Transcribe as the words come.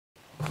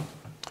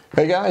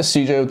Hey guys,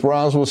 CJ with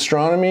Roswell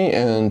Astronomy,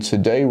 and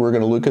today we're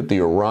going to look at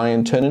the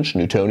Orion 10-inch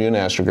Newtonian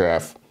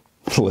astrograph.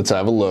 Let's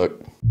have a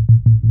look.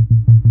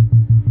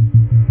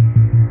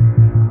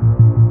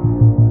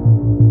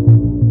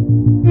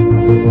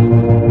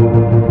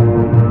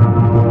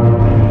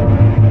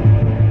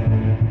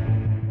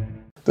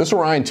 This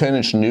Orion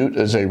 10-inch Newt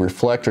is a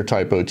reflector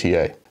type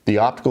OTA. The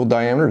optical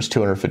diameter is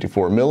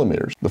 254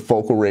 millimeters. The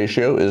focal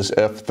ratio is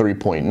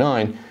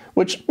f3.9,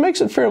 which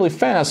makes it fairly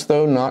fast,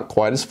 though not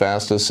quite as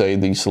fast as, say,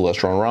 the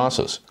Celestron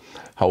Rosses.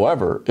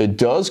 However, it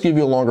does give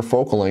you a longer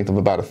focal length of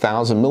about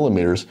 1,000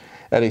 millimeters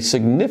at a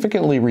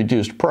significantly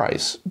reduced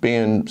price,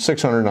 being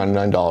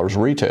 $699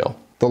 retail.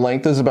 The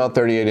length is about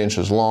 38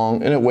 inches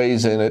long, and it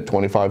weighs in at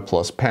 25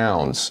 plus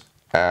pounds,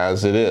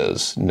 as it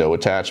is, no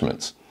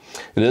attachments.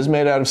 It is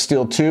made out of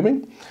steel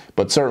tubing,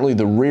 but certainly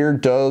the rear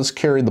does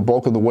carry the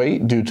bulk of the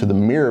weight due to the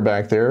mirror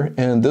back there,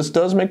 and this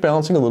does make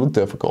balancing a little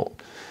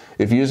difficult.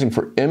 If you're using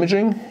for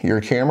imaging,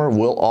 your camera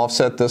will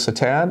offset this a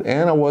tad,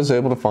 and I was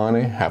able to find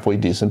a halfway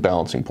decent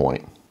balancing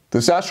point.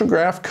 This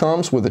astrograph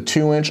comes with a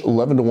 2-inch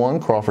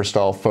 11:1 Crawford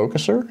style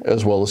focuser,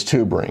 as well as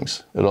tube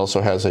rings. It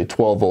also has a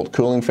 12-volt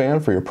cooling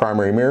fan for your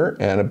primary mirror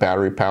and a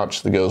battery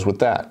pouch that goes with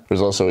that.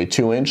 There's also a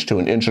 2-inch to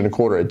an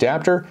 1.25 inch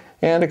adapter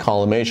and a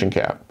collimation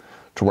cap.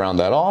 To round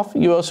that off,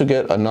 you also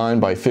get a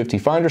 9x50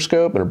 finder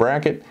scope and a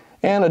bracket,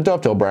 and a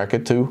dovetail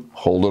bracket to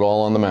hold it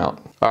all on the mount.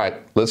 Alright,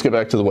 let's get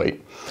back to the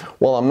weight.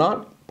 While I'm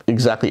not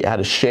exactly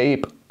out of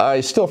shape, I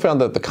still found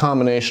that the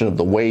combination of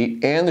the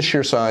weight and the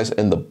sheer size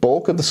and the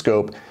bulk of the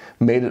scope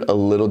made it a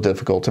little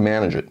difficult to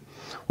manage it.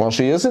 While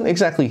she isn't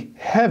exactly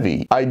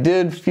heavy, I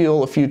did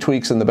feel a few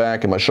tweaks in the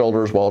back and my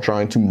shoulders while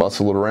trying to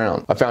muscle it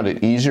around. I found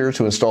it easier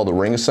to install the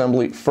ring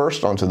assembly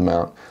first onto the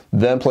mount,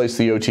 then place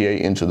the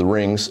OTA into the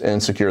rings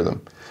and secure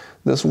them.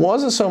 This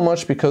wasn't so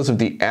much because of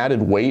the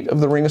added weight of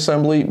the ring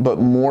assembly, but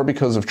more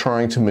because of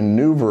trying to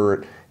maneuver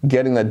it,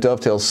 getting that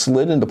dovetail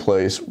slid into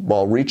place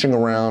while reaching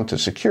around to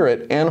secure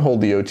it and hold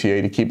the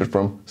OTA to keep it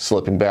from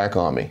slipping back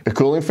on me. A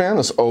cooling fan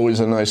is always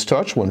a nice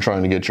touch when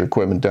trying to get your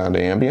equipment down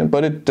to ambient,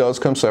 but it does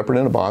come separate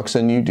in a box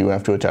and you do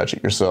have to attach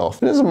it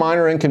yourself. It is a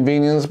minor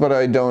inconvenience, but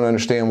I don't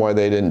understand why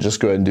they didn't just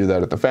go ahead and do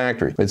that at the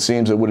factory. It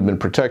seems it would have been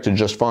protected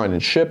just fine in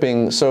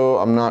shipping, so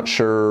I'm not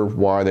sure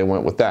why they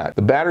went with that.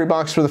 The battery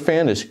box for the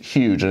fan is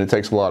huge and it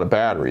takes a lot of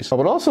batteries. I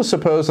would also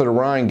suppose that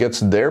Orion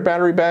gets their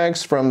battery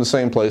bags from the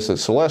same place that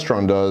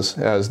Celestron does,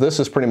 as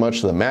this is pretty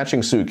much the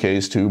matching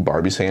suitcase to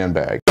Barbie's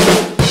handbag.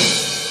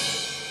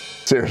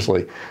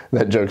 Seriously,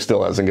 that joke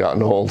still hasn't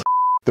gotten old.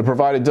 The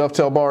provided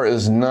dovetail bar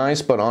is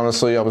nice, but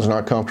honestly I was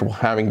not comfortable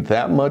having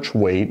that much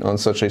weight on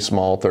such a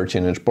small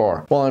 13-inch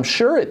bar. While I'm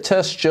sure it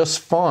tests just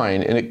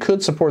fine and it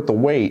could support the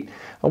weight,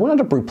 I wound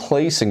up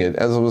replacing it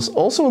as it was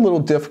also a little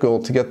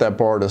difficult to get that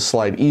bar to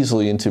slide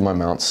easily into my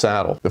mount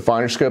saddle. The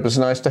finder scope is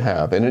nice to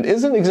have, and it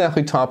isn't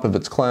exactly top of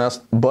its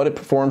class, but it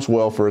performs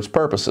well for its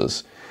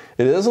purposes.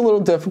 It is a little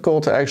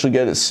difficult to actually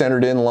get it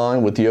centered in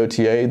line with the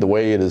OTA the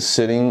way it is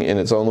sitting in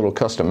its own little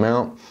custom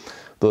mount.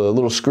 The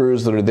little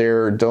screws that are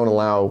there don't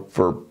allow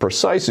for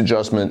precise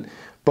adjustment,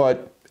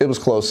 but it was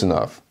close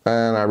enough.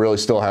 And I really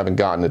still haven't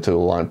gotten it to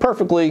align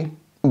perfectly,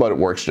 but it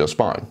works just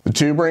fine. The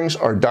tube rings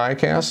are die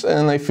cast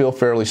and they feel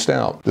fairly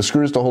stout. The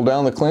screws to hold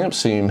down the clamp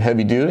seem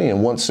heavy duty,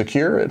 and once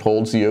secure it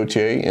holds the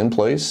OTA in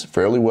place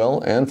fairly well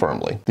and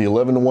firmly. The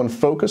 11:1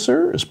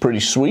 focuser is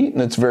pretty sweet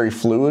and it's very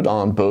fluid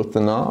on both the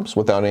knobs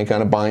without any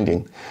kind of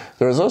binding.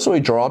 There is also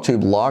a draw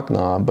tube lock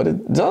knob, but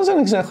it doesn't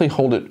exactly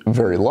hold it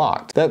very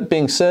locked. That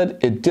being said,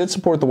 it did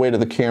support the weight of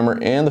the camera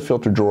and the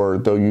filter drawer,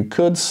 though you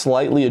could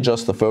slightly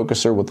adjust the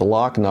focuser with the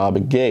lock knob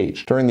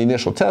engaged. During the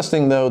initial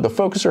testing though, the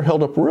focuser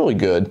held up really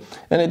good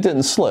and it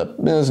didn't slip,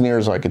 as near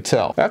as I could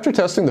tell. After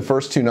testing the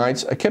first 2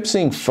 nights, I kept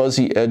seeing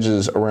fuzzy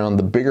edges around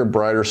the bigger,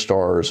 brighter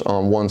stars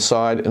on one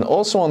side and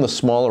also on the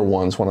smaller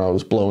ones when I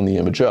was blowing the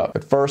image up.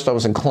 At first, I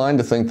was inclined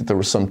to think that there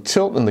was some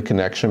tilt in the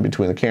connection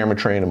between the camera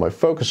train and my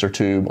focuser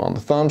tube on the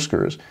thumb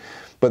screws.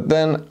 But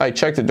then I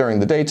checked it during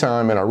the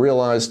daytime and I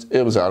realized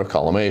it was out of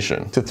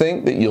collimation. To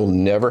think that you'll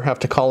never have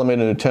to collimate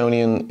a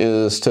Newtonian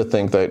is to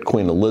think that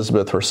Queen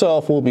Elizabeth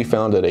herself will be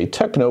found at a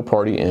techno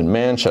party in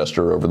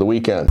Manchester over the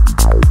weekend.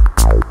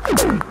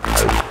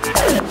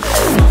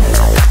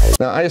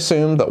 Now, I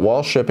assume that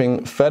while shipping,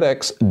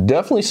 FedEx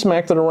definitely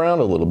smacked it around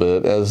a little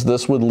bit, as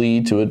this would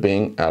lead to it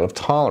being out of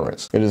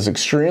tolerance. It is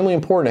extremely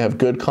important to have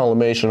good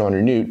collimation on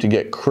your Newt to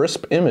get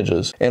crisp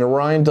images, and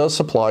Orion does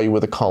supply you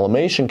with a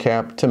collimation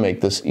cap to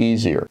make this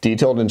easier.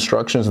 Detailed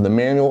instructions in the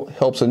manual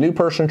helps a new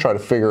person try to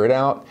figure it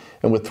out,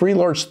 and with 3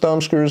 large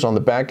thumb screws on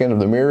the back end of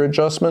the mirror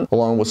adjustment,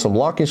 along with some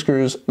locking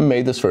screws,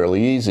 made this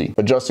fairly easy.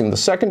 Adjusting the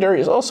secondary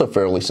is also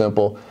fairly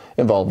simple,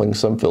 involving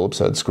some Phillips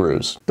head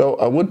screws. Though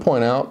I would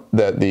point out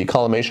that the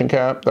collimation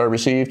cap that I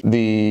received,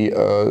 the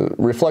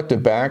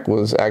reflective back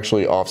was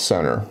actually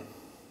off-center.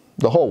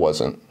 The hole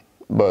wasn't,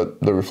 but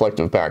the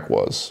reflective back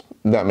was.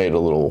 That made it a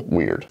little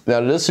weird. Now,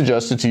 it is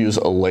suggested to use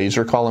a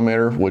laser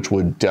collimator, which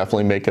would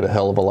definitely make it a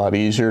hell of a lot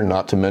easier,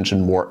 not to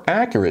mention more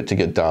accurate to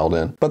get dialed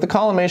in. But the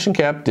collimation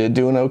cap did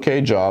do an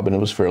okay job and it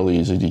was fairly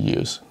easy to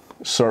use.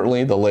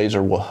 Certainly, the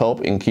laser will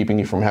help in keeping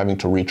you from having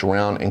to reach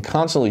around and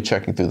constantly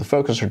checking through the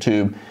focuser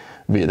tube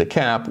via the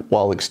cap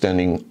while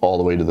extending all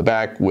the way to the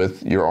back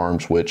with your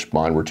arms, which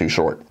mine were too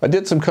short. I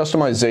did some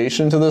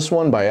customization to this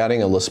one by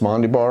adding a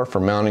Lismondi bar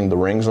for mounting the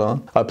rings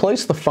on. I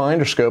placed the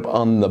finder scope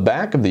on the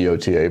back of the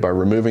OTA by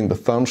removing the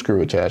thumb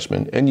screw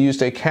attachment and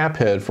used a cap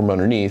head from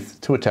underneath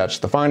to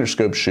attach the finder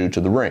scope shoe to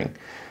the ring,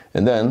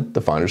 and then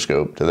the finder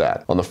scope to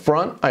that. On the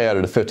front, I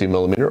added a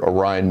 50mm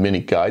Orion mini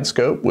guide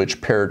scope, which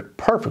paired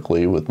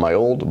perfectly with my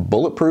old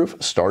bulletproof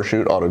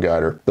Starshoot auto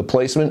guider. The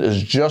placement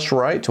is just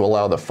right to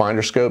allow the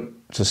finder scope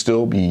to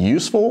still be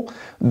useful,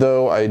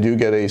 though I do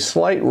get a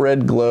slight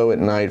red glow at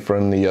night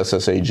from the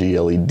SSAG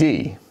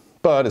LED.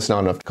 But it's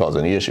not enough to cause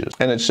any issues.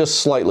 And it's just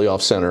slightly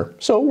off center,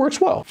 so it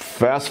works well.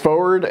 Fast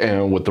forward,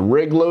 and with the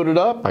rig loaded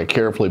up, I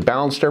carefully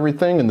balanced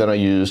everything, and then I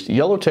used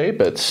yellow tape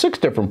at 6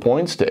 different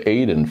points to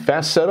aid in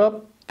fast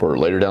setup for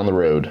later down the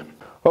road.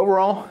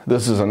 Overall,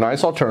 this is a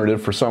nice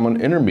alternative for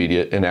someone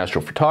intermediate in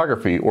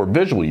astrophotography or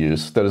visual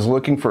use that is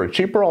looking for a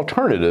cheaper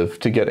alternative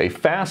to get a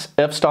fast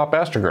f-stop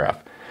astrograph.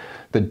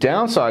 The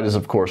downside is,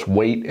 of course,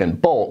 weight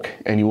and bulk,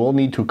 and you will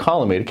need to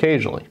collimate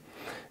occasionally.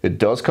 It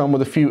does come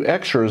with a few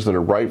extras that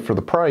are right for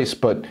the price,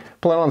 but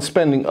plan on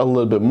spending a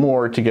little bit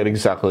more to get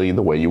exactly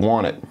the way you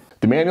want it.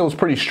 The manual is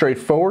pretty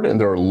straightforward, and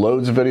there are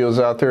loads of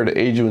videos out there to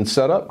aid you in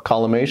setup,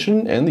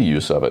 collimation, and the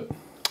use of it.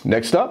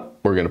 Next up,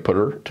 we're going to put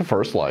her to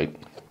first light.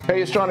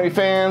 Hey astronomy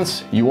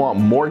fans, you want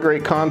more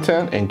great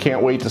content and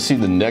can't wait to see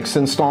the next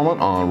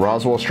installment on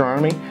Roswell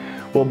Astronomy?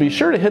 Well, be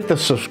sure to hit the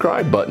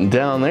subscribe button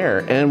down there,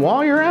 and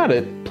while you're at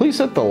it, please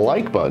hit the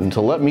like button to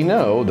let me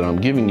know that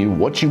I'm giving you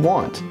what you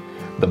want.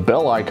 The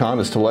bell icon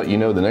is to let you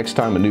know the next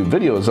time a new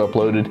video is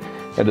uploaded,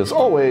 and as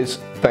always,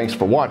 thanks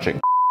for watching.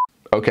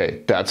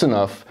 Okay, that's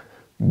enough.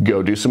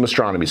 Go do some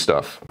astronomy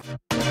stuff.